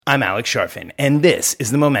I'm Alex Sharfin, and this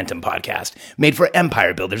is the Momentum Podcast, made for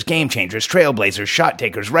empire builders, game changers, trailblazers, shot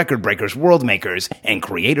takers, record breakers, world makers, and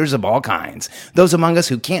creators of all kinds. Those among us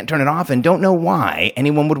who can't turn it off and don't know why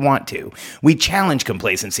anyone would want to. We challenge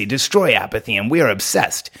complacency, destroy apathy, and we are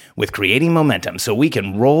obsessed with creating momentum so we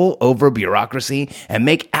can roll over bureaucracy and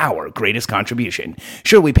make our greatest contribution.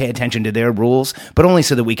 Sure, we pay attention to their rules, but only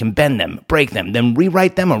so that we can bend them, break them, then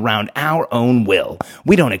rewrite them around our own will.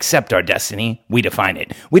 We don't accept our destiny, we define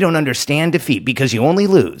it. We don't understand defeat because you only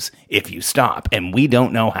lose if you stop, and we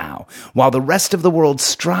don't know how. While the rest of the world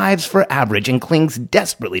strives for average and clings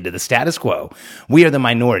desperately to the status quo, we are the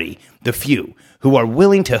minority, the few, who are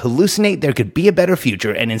willing to hallucinate there could be a better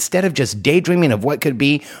future, and instead of just daydreaming of what could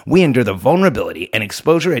be, we endure the vulnerability and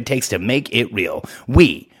exposure it takes to make it real.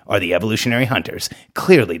 We are the evolutionary hunters,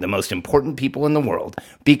 clearly the most important people in the world,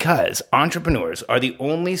 because entrepreneurs are the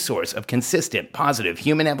only source of consistent, positive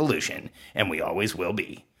human evolution, and we always will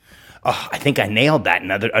be. Oh, I think I nailed that in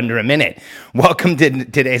under a minute. Welcome to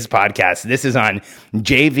today's podcast. This is on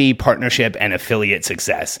JV partnership and affiliate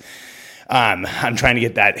success. I'm trying to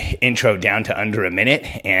get that intro down to under a minute,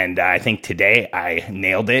 and I think today I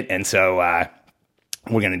nailed it, and so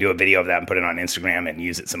we're going to do a video of that and put it on Instagram and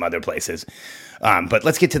use it some other places. But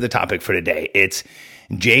let's get to the topic for today. It's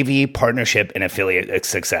JV, partnership, and affiliate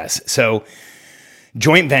success. So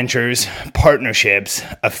joint ventures, partnerships,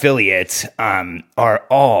 affiliates are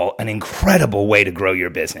all an incredible way to grow your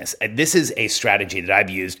business. This is a strategy that I've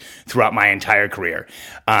used throughout my entire career.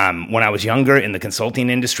 When I was younger in the consulting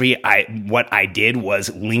industry, what I did was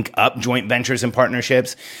link up joint ventures and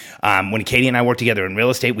partnerships. When Katie and I worked together in real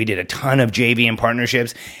estate, we did a ton of JV and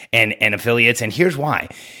partnerships and affiliates. And here's why.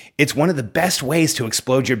 It's one of the best ways to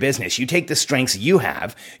explode your business. You take the strengths you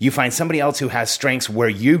have, you find somebody else who has strengths where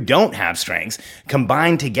you don't have strengths,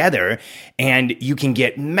 combine together, and you can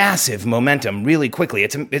get massive momentum really quickly.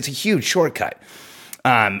 It's a huge shortcut.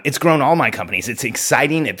 It's grown all my companies. It's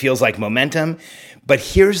exciting. It feels like momentum. But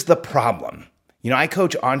here's the problem. I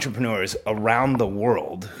coach entrepreneurs around the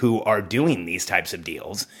world who are doing these types of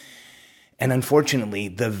deals. And unfortunately,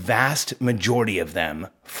 the vast majority of them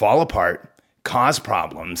fall apart, cause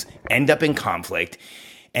problems, end up in conflict,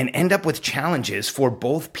 and end up with challenges for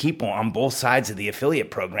both people on both sides of the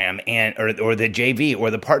affiliate program or the JV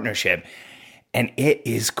or the partnership. And it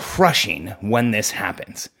is crushing when this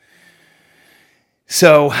happens.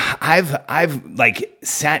 So I've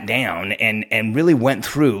sat down and really went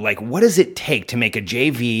through what does it take to make a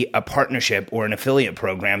JV, a partnership, or an affiliate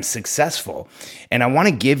program successful? And I want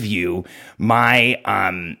to give you my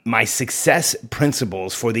success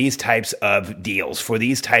principles for these types of deals, for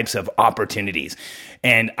these types of opportunities.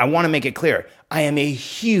 And I want to make it clear, I am a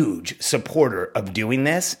huge supporter of doing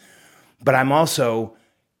this, but I'm also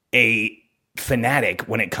a fanatic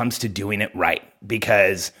when it comes to doing it right,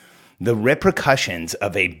 because the repercussions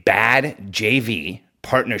of a bad JV,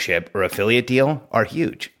 partnership, or affiliate deal are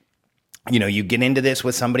huge. You get into this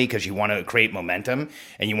with somebody because you want to create momentum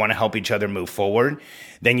and you want to help each other move forward.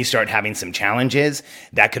 Then you start having some challenges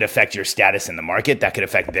that could affect your status in the market. That could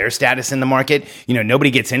affect their status in the market. Nobody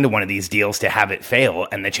gets into one of these deals to have it fail.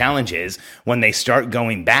 And the challenge is when they start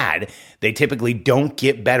going bad, they typically don't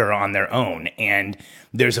get better on their own. And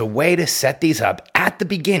there's a way to set these up at the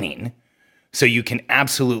beginning so you can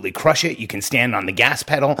absolutely crush it. You can stand on the gas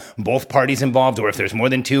pedal, both parties involved, or if there's more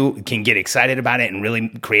than two, can get excited about it and really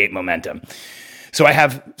create momentum. So I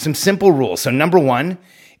have some simple rules. So number one,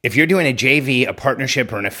 if you're doing a JV, a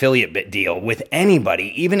partnership, or an affiliate deal with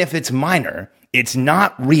anybody, even if it's minor, it's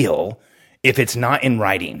not real if it's not in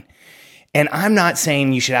writing. And I'm not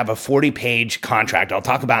saying you should have a 40-page contract. I'll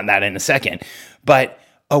talk about that in a second. But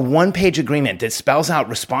a one-page agreement that spells out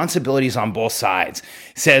responsibilities on both sides,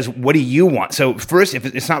 says, what do you want? So first, if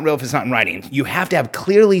it's not real, if it's not in writing, you have to have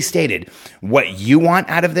clearly stated what you want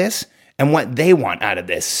out of this and what they want out of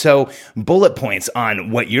this. So bullet points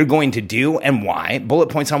on what you're going to do and why, bullet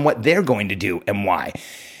points on what they're going to do and why,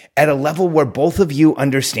 at a level where both of you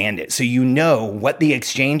understand it. So you know what the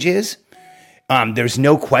exchange is. There's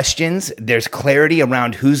no questions. There's clarity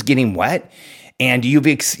around who's getting what. And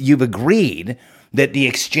you've agreed that the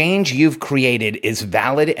exchange you've created is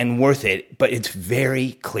valid and worth it, but it's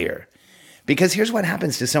very clear. Because here's what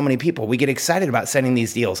happens to so many people. We get excited about setting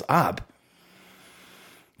these deals up,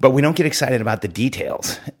 but we don't get excited about the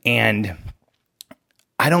details. And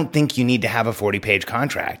I don't think you need to have a 40-page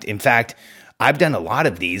contract. In fact, I've done a lot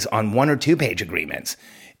of these on 1 or 2-page agreements.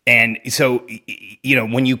 And so,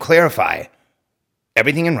 when you clarify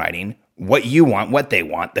everything in writing, what you want, what they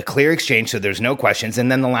want, the clear exchange so there's no questions.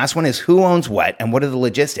 And then the last one is who owns what and what are the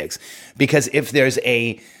logistics? Because if there's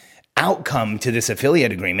a outcome to this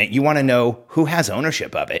affiliate agreement, you want to know who has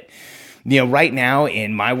ownership of it. Right now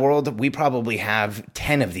in my world, we probably have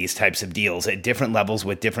 10 of these types of deals at different levels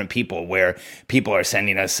with different people, where people are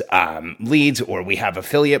sending us leads, or we have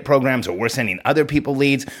affiliate programs, or we're sending other people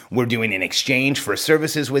leads. We're doing an exchange for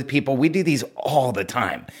services with people. We do these all the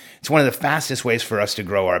time. It's one of the fastest ways for us to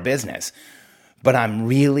grow our business. But I'm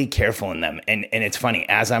really careful in them. And it's funny,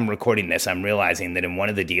 as I'm recording this, I'm realizing that in one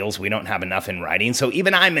of the deals, we don't have enough in writing. So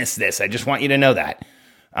even I missed this. I just want you to know that.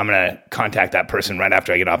 I'm going to contact that person right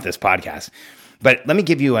after I get off this podcast. But let me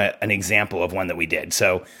give you an example of one that we did.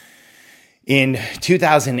 So in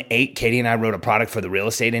 2008, Katie and I wrote a product for the real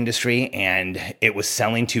estate industry, and it was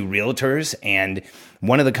selling to realtors. And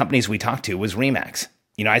one of the companies we talked to was RE/MAX.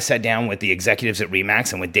 I sat down with the executives at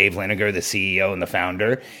RE/MAX and with Dave Liniger, the CEO and the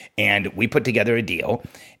founder, and we put together a deal.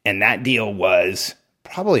 And that deal was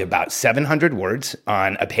probably about 700 words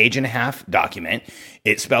on a 1.5-page document.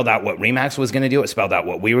 It spelled out what RE/MAX was going to do. It spelled out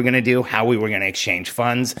what we were going to do, how we were going to exchange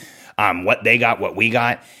funds, what they got, what we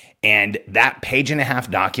got. And that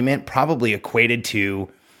 1.5-page document probably equated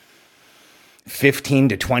to $15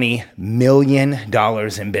 to $20 million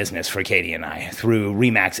in business for Katie and I, through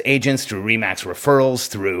RE/MAX agents, through RE/MAX referrals,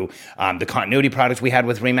 through the continuity products we had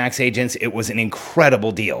with RE/MAX agents. It was an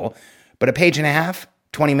incredible deal. But a 1.5 page,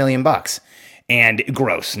 $20 million. And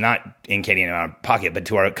gross, not in Katie and our pocket, but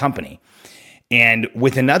to our company. And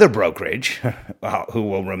with another brokerage, who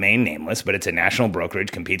will remain nameless, but it's a national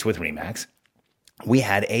brokerage, competes with RE/MAX, we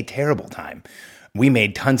had a terrible time. We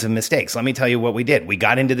made tons of mistakes. Let me tell you what we did. We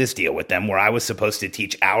got into this deal with them where I was supposed to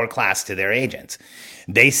teach our class to their agents.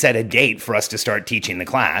 They set a date for us to start teaching the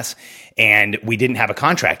class, and we didn't have a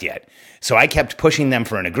contract yet. So I kept pushing them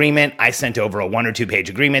for an agreement. I sent over a 1 or 2 page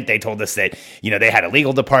agreement. They told us that, they had a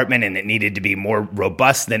legal department and it needed to be more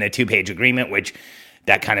robust than a 2-page agreement, which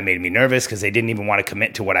that kind of made me nervous because they didn't even want to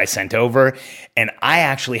commit to what I sent over. And I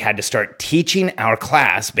actually had to start teaching our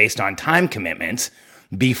class based on time commitments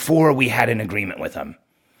before we had an agreement with them.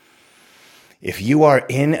 If you are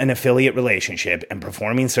in an affiliate relationship and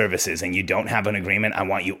performing services and you don't have an agreement, I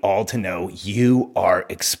want you all to know you are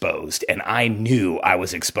exposed. And I knew I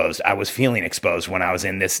was exposed. I was feeling exposed when I was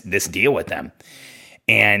in this deal with them.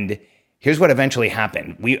 And here's what eventually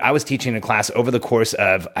happened. I was teaching a class over the course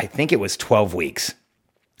of, I think it was 12 weeks.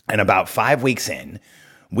 And about 5 weeks in,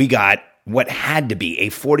 we got what had to be a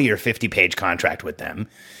 40 or 50 page contract with them.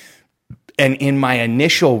 And in my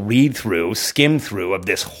initial skim through of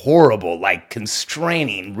this horrible,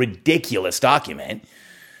 constraining, ridiculous document,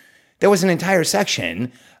 there was an entire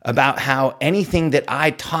section about how anything that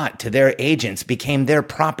I taught to their agents became their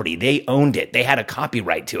property. They owned it. They had a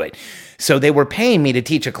copyright to it. So they were paying me to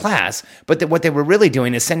teach a class, but what they were really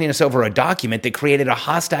doing is sending us over a document that created a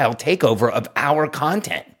hostile takeover of our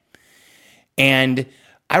content. And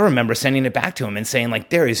I remember sending it back to him and saying,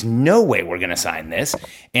 there is no way we're going to sign this.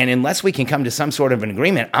 And unless we can come to some sort of an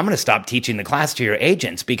agreement, I'm going to stop teaching the class to your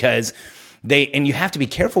agents, because and you have to be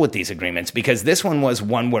careful with these agreements, because this one was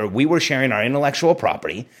one where we were sharing our intellectual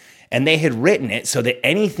property and they had written it so that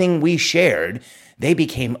anything we shared, they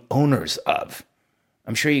became owners of.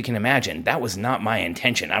 I'm sure you can imagine that was not my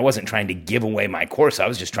intention. I wasn't trying to give away my course. I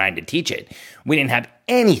was just trying to teach it. We didn't have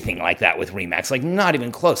anything like that with RE/MAX, not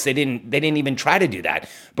even close. They didn't even try to do that.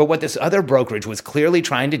 But what this other brokerage was clearly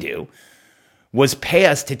trying to do was pay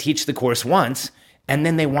us to teach the course once, and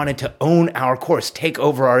then they wanted to own our course, take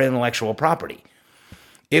over our intellectual property.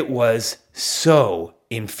 It was so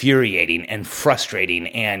infuriating and frustrating.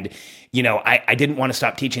 And I didn't want to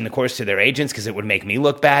stop teaching the course to their agents because it would make me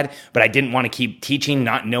look bad, but I didn't want to keep teaching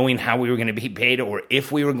not knowing how we were going to be paid or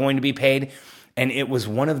if we were going to be paid. And it was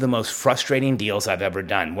one of the most frustrating deals I've ever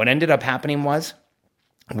done. What ended up happening was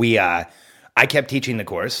I kept teaching the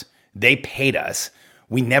course. They paid us.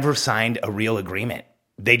 We never signed a real agreement.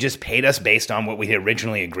 They just paid us based on what we had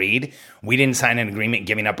originally agreed. We didn't sign an agreement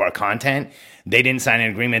giving up our content. They didn't sign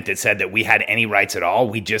an agreement that said that we had any rights at all.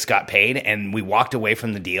 We just got paid, and we walked away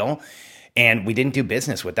from the deal, and we didn't do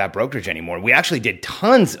business with that brokerage anymore. We actually did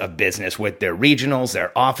tons of business with their regionals,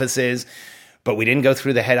 their offices, but we didn't go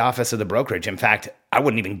through the head office of the brokerage. In fact, I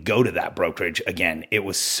wouldn't even go to that brokerage again. It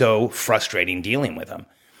was so frustrating dealing with them.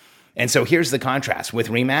 And so here's the contrast. With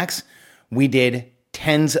RE/MAX, we did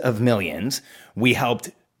tens of millions. We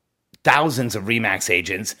helped thousands of RE/MAX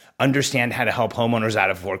agents understand how to help homeowners out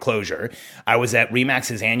of foreclosure. I was at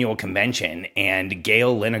RE/MAX's annual convention, and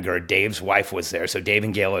Gail Liniger, Dave's wife, was there. So Dave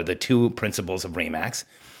and Gail are the two principals of RE/MAX.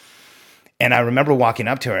 And I remember walking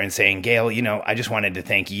up to her and saying, Gail, I just wanted to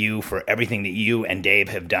thank you for everything that you and Dave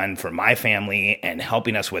have done for my family and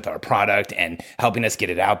helping us with our product and helping us get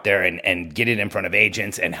it out there and get it in front of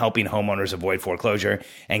agents and helping homeowners avoid foreclosure.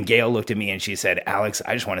 And Gail looked at me and she said, Alex,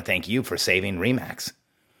 I just want to thank you for saving RE/MAX.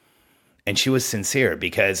 And she was sincere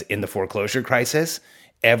because in the foreclosure crisis,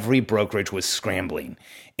 every brokerage was scrambling.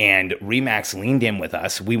 And RE/MAX leaned in with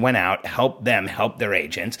us. We went out, helped them help their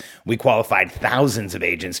agents. We qualified thousands of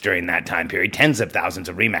agents during that time period, tens of thousands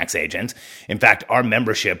of RE/MAX agents. In fact, our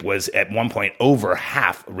membership was at one point over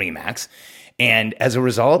half RE/MAX. And as a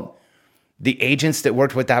result, the agents that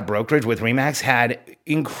worked with that brokerage with RE/MAX had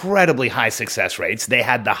incredibly high success rates. They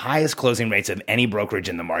had the highest closing rates of any brokerage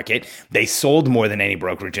in the market. They sold more than any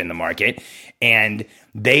brokerage in the market. And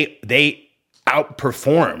they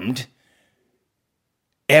outperformed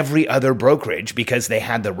every other brokerage because they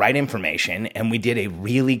had the right information, and we did a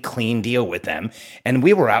really clean deal with them. And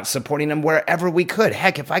we were out supporting them wherever we could.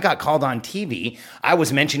 Heck, if I got called on TV, I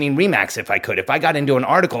was mentioning RE/MAX if I could. If I got into an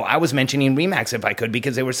article, I was mentioning RE/MAX if I could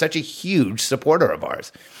because they were such a huge supporter of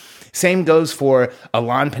ours. Same goes for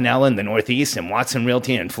Alon Pinell in the Northeast and Watson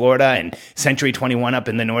Realty in Florida and Century 21 up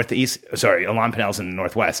in the Northeast. Sorry, Alon Pinell's in the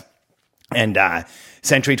Northwest. And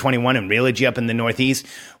Century 21 and Realogy up in the Northeast.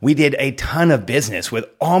 We did a ton of business with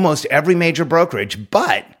almost every major brokerage,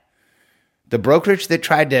 but the brokerage that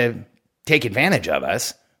tried to take advantage of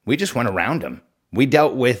us, we just went around them. We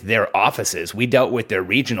dealt with their offices, we dealt with their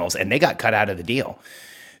regionals, and they got cut out of the deal.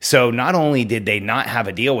 So not only did they not have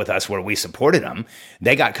a deal with us where we supported them,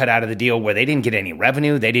 they got cut out of the deal where they didn't get any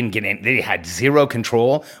revenue. They had zero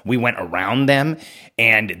control. We went around them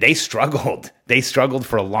and they struggled. They struggled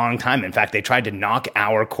for a long time. In fact, they tried to knock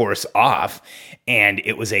our course off and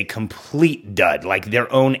it was a complete dud. Like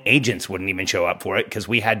their own agents wouldn't even show up for it because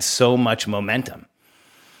we had so much momentum.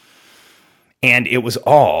 And it was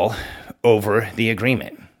all over the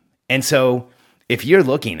agreement. And so if you're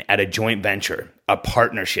looking at a joint venture, a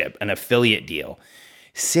partnership, an affiliate deal,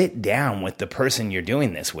 sit down with the person you're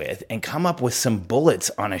doing this with and come up with some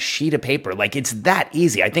bullets on a sheet of paper. Like it's that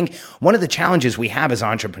easy. I think one of the challenges we have as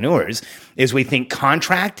entrepreneurs is we think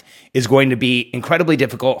contract is going to be incredibly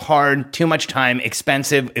difficult, hard, too much time,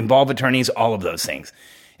 expensive, involve attorneys, all of those things.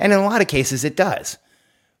 And in a lot of cases it does.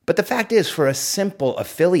 But the fact is, for a simple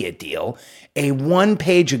affiliate deal, a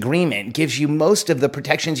one-page agreement gives you most of the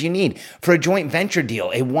protections you need. For a joint venture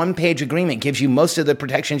deal, a one-page agreement gives you most of the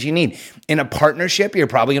protections you need. In a partnership, you're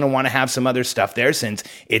probably going to want to have some other stuff there since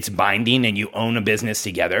it's binding and you own a business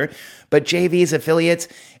together. But JVs, affiliates,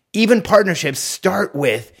 even partnerships start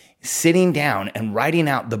with sitting down and writing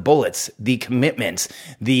out the bullets, the commitments,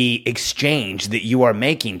 the exchange that you are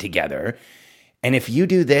making together. And if you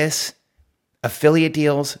do this, affiliate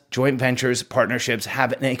deals, joint ventures, partnerships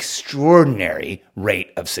have an extraordinary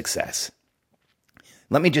rate of success.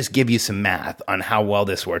 Let me just give you some math on how well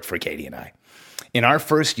this worked for Katie and I. In our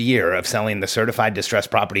first year of selling the Certified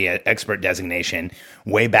Distressed Property Expert designation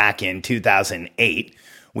way back in 2008,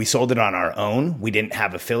 we sold it on our own. We didn't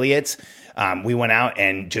have affiliates. We went out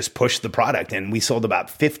and just pushed the product, and we sold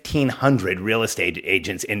about 1,500 real estate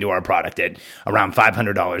agents into our product at around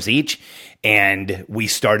 $500 each, and we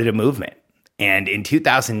started a movement. And in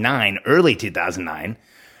 2009, early 2009,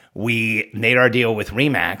 we made our deal with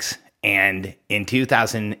RE/MAX. And in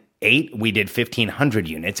 2008, we did 1,500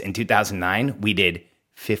 units. In 2009, we did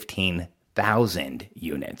 15,000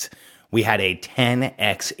 units. We had a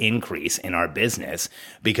 10x increase in our business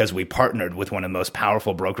because we partnered with one of the most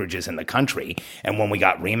powerful brokerages in the country. And when we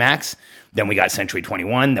got RE/MAX, then we got Century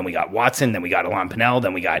 21, then we got Watson, then we got Alon Pinell,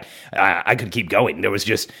 then we got, I could keep going. There was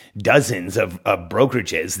just dozens of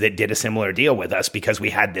brokerages that did a similar deal with us because we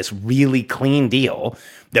had this really clean deal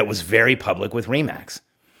that was very public with RE/MAX.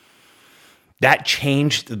 That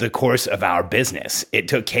changed the course of our business. It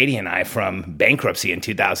took Katie and I from bankruptcy in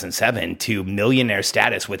 2007 to millionaire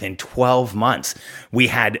status within 12 months. We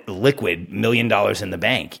had liquid $1 million in the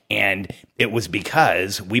bank. And it was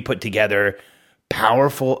because we put together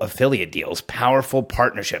powerful affiliate deals, powerful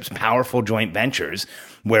partnerships, powerful joint ventures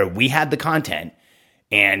where we had the content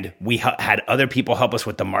and we had other people help us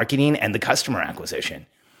with the marketing and the customer acquisition.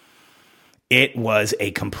 It was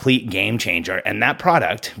a complete game changer. And that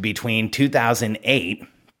product between 2008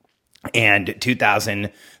 and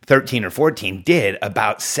 2013 or 14 did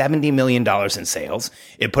about $70 million in sales.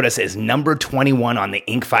 It put us as number 21 on the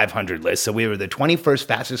Inc. 500 list. So we were the 21st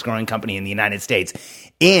fastest growing company in the United States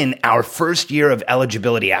in our first year of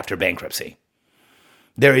eligibility after bankruptcy.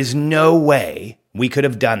 There is no way we could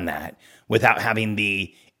have done that without having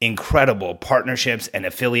the incredible partnerships and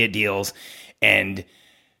affiliate deals and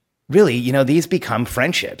really, these become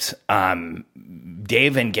friendships.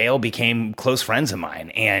 Dave and Gail became close friends of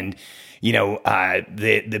mine, and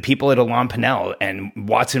the people at Elan Pinnell and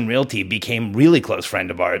Watson Realty became really close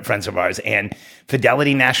friends of ours, and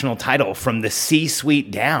Fidelity National Title, from the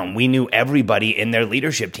C-suite down, we knew everybody in their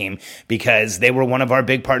leadership team because they were one of our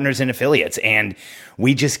big partners and affiliates, and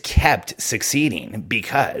we just kept succeeding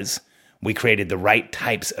because we created the right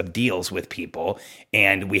types of deals with people,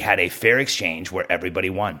 and we had a fair exchange where everybody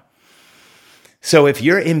won. So if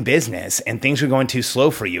you're in business and things are going too slow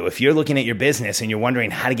for you, if you're looking at your business and you're wondering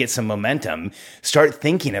how to get some momentum, start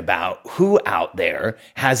thinking about who out there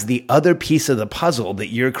has the other piece of the puzzle that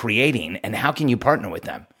you're creating and how can you partner with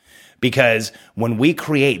them? Because when we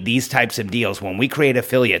create these types of deals, when we create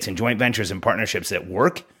affiliates and joint ventures and partnerships that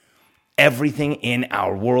work, everything in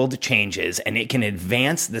our world changes, and it can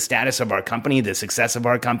advance the status of our company, the success of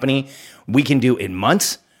our company. We can do in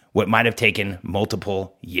months what might have taken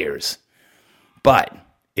multiple years. But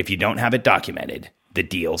if you don't have it documented, the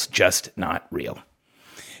deal's just not real.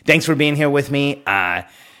 Thanks for being here with me.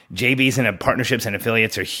 JVs and partnerships and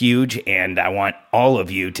affiliates are huge, and I want all of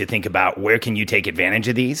you to think about where can you take advantage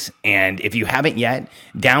of these. And if you haven't yet,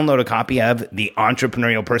 download a copy of The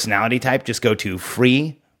Entrepreneurial Personality Type. Just go to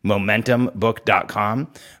freemomentumbook.com,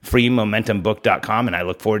 freemomentumbook.com, and I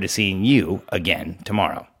look forward to seeing you again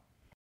tomorrow.